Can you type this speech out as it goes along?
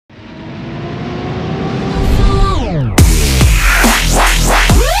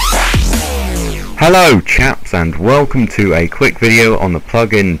Hello chaps, and welcome to a quick video on the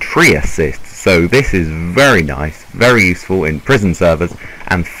plugin Tree Assist. So this is very nice, very useful in prison servers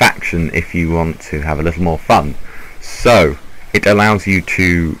and faction if you want to have a little more fun. So it allows you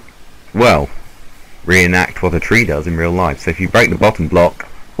to, well, reenact what a tree does in real life. So if you break the bottom block,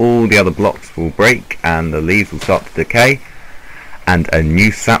 all the other blocks will break and the leaves will start to decay and a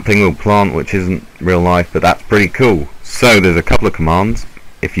new sapling will plant, which isn't real life, but that's pretty cool. So there's a couple of commands.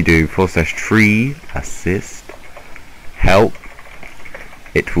 If you do /tree assist help,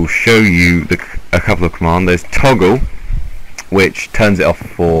 it will show you a couple of commands. There's toggle, which turns it off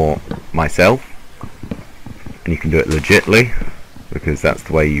for myself, and you can do it legitly because that's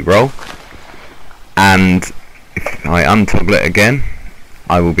the way you roll. And if I untoggle it again,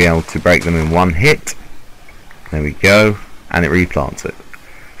 I will be able to break them in one hit. There we go, and it replants it.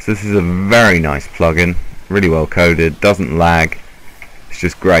 So this is a very nice plugin, really well coded, doesn't lag. It's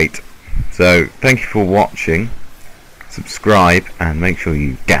just great. So thank you for watching, subscribe, and make sure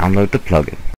you download the plugin.